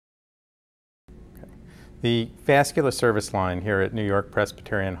The Vascular Service Line here at New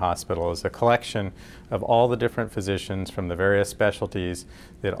York-Presbyterian Hospital is a collection of all the different physicians from the various specialties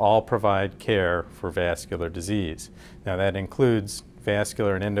that all provide care for vascular disease. Now that includes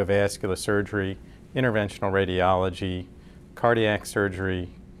vascular and endovascular surgery, interventional radiology, cardiac surgery,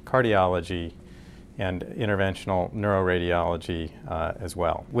 cardiology, and interventional neuroradiology as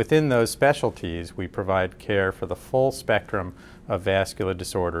well. Within those specialties, we provide care for the full spectrum of vascular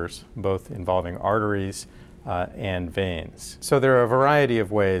disorders, both involving arteries and veins. So there are a variety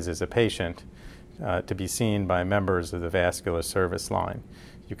of ways as a patient to be seen by members of the Vascular Service Line.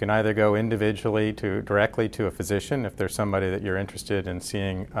 You can either go individually directly to a physician if there's somebody that you're interested in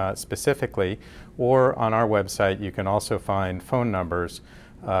seeing specifically, or on our website you can also find phone numbers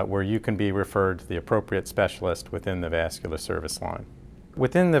where you can be referred to the appropriate specialist within the Vascular Service Line.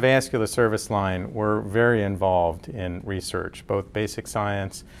 Within the Vascular Service Line, we're very involved in research, both basic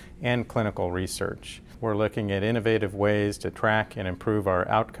science and clinical research. We're looking at innovative ways to track and improve our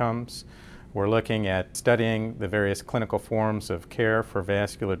outcomes. We're looking at studying the various clinical forms of care for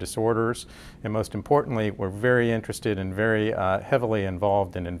vascular disorders, and most importantly, we're very interested and very heavily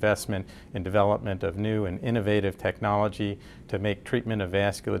involved in investment in development of new and innovative technology to make treatment of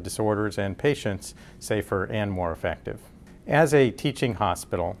vascular disorders and patients safer and more effective. As a teaching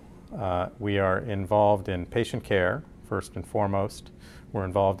hospital, we are involved in patient care, first and foremost. We're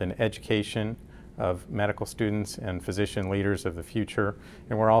involved in education of medical students and physician leaders of the future,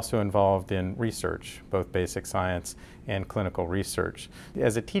 and we're also involved in research, both basic science and clinical research.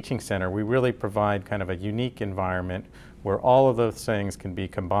 As a teaching center, we really provide kind of a unique environment where all of those things can be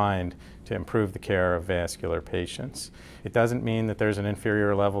combined to improve the care of vascular patients. It doesn't mean that there's an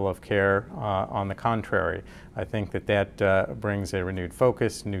inferior level of care. On the contrary, I think that brings a renewed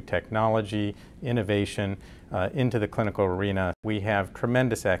focus, new technology, innovation into the clinical arena. We have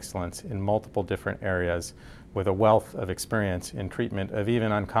tremendous excellence in multiple different areas with a wealth of experience in treatment of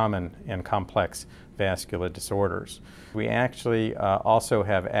even uncommon and complex vascular disorders. We actually also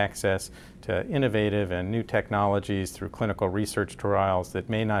have access to innovative and new technologies through clinical research trials that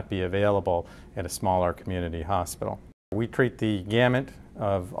may not be available at a smaller community hospital. We treat the gamut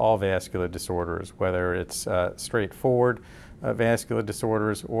of all vascular disorders, whether it's straightforward vascular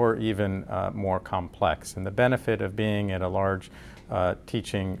disorders or even more complex. And the benefit of being at a large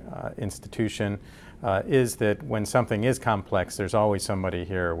teaching institution is that when something is complex, there's always somebody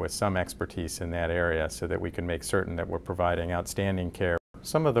here with some expertise in that area so that we can make certain that we're providing outstanding care.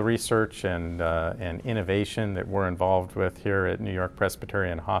 Some of the research and innovation that we're involved with here at New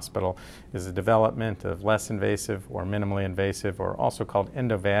York-Presbyterian Hospital is the development of less invasive or minimally invasive, or also called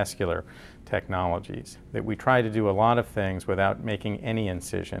endovascular technologies, that we try to do a lot of things without making any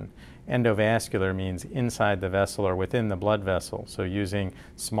incision. Endovascular means inside the vessel or within the blood vessel, so using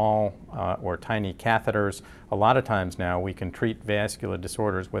small or tiny catheters. A lot of times now we can treat vascular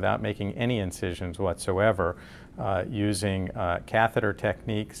disorders without making any incisions whatsoever, using catheter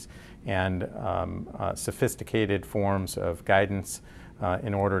techniques and sophisticated forms of guidance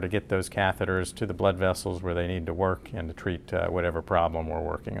in order to get those catheters to the blood vessels where they need to work and to treat whatever problem we're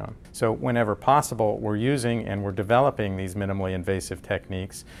working on. So whenever possible, we're using and we're developing these minimally invasive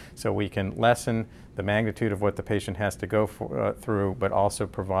techniques so we can lessen the magnitude of what the patient has to go through, but also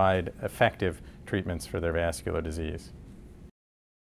provide effective treatments for their vascular disease.